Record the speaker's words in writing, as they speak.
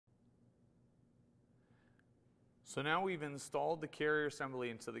So now we've installed the carrier assembly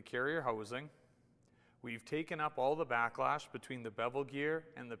into the carrier housing. We've taken up all the backlash between the bevel gear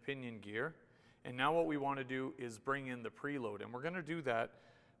and the pinion gear. And now what we want to do is bring in the preload. And we're going to do that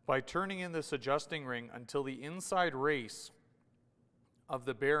by turning in this adjusting ring until the inside race of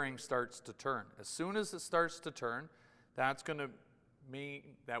the bearing starts to turn. As soon as it starts to turn, that's going to mean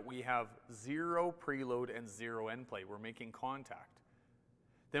that we have zero preload and zero end plate. We're making contact.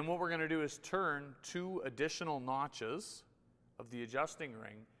 Then what we're going to do is turn 2 additional notches of the adjusting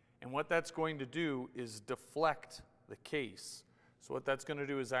ring, and what that's going to do is deflect the case. So what that's going to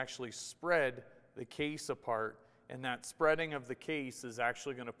do is actually spread the case apart, and that spreading of the case is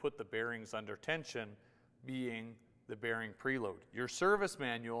actually going to put the bearings under tension, being the bearing preload. Your service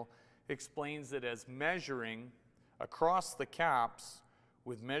manual explains it as measuring across the caps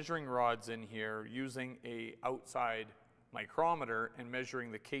with measuring rods in here using a outside micrometer and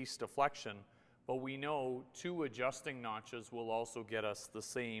measuring the case deflection, but we know 2 adjusting notches will also get us the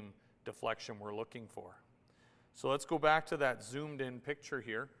same deflection we're looking for. So let's go back to that zoomed in picture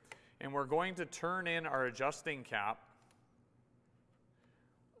here, and we're going to turn in our adjusting cap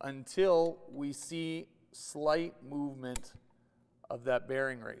until we see slight movement of that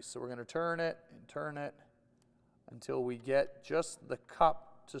bearing race. So we're going to turn it until we get just the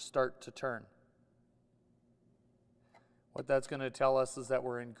cup to start to turn. What that's going to tell us is that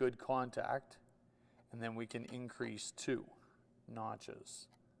we're in good contact, and then we can increase 2 notches.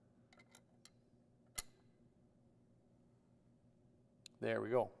 There we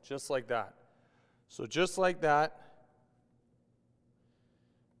go, just like that. So just like that,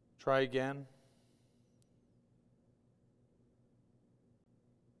 try again.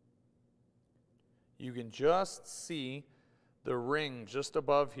 You can just see the ring just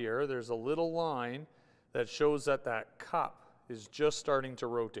above here. There's a little line that shows that that cup is just starting to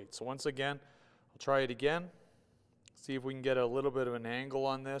rotate. So once again, I'll try it again. See if we can get a little bit of an angle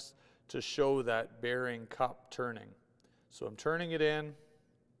on this to show that bearing cup turning. So I'm turning it in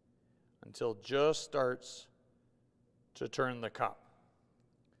until it just starts to turn the cup.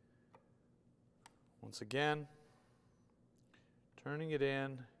 Once again, turning it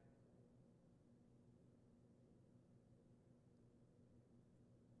in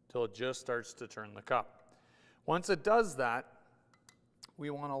until it just starts to turn the cup. Once it does that,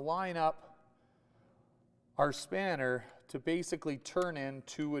 we want to line up our spanner to basically turn in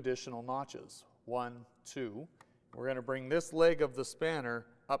 2 additional notches. 1, 2. We're going to bring this leg of the spanner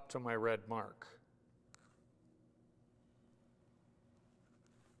up to my red mark.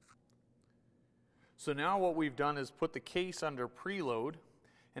 So now what we've done is put the case under preload,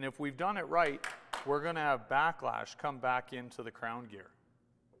 and if we've done it right, we're going to have backlash come back into the crown gear.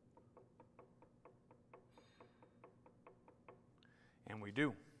 And we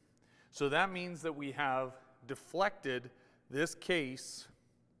do. So that means that we have deflected this case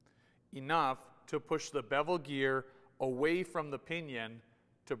enough to push the bevel gear away from the pinion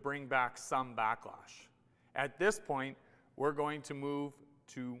to bring back some backlash. At this point, we're going to move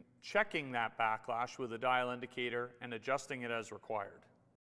to checking that backlash with a dial indicator and adjusting it as required.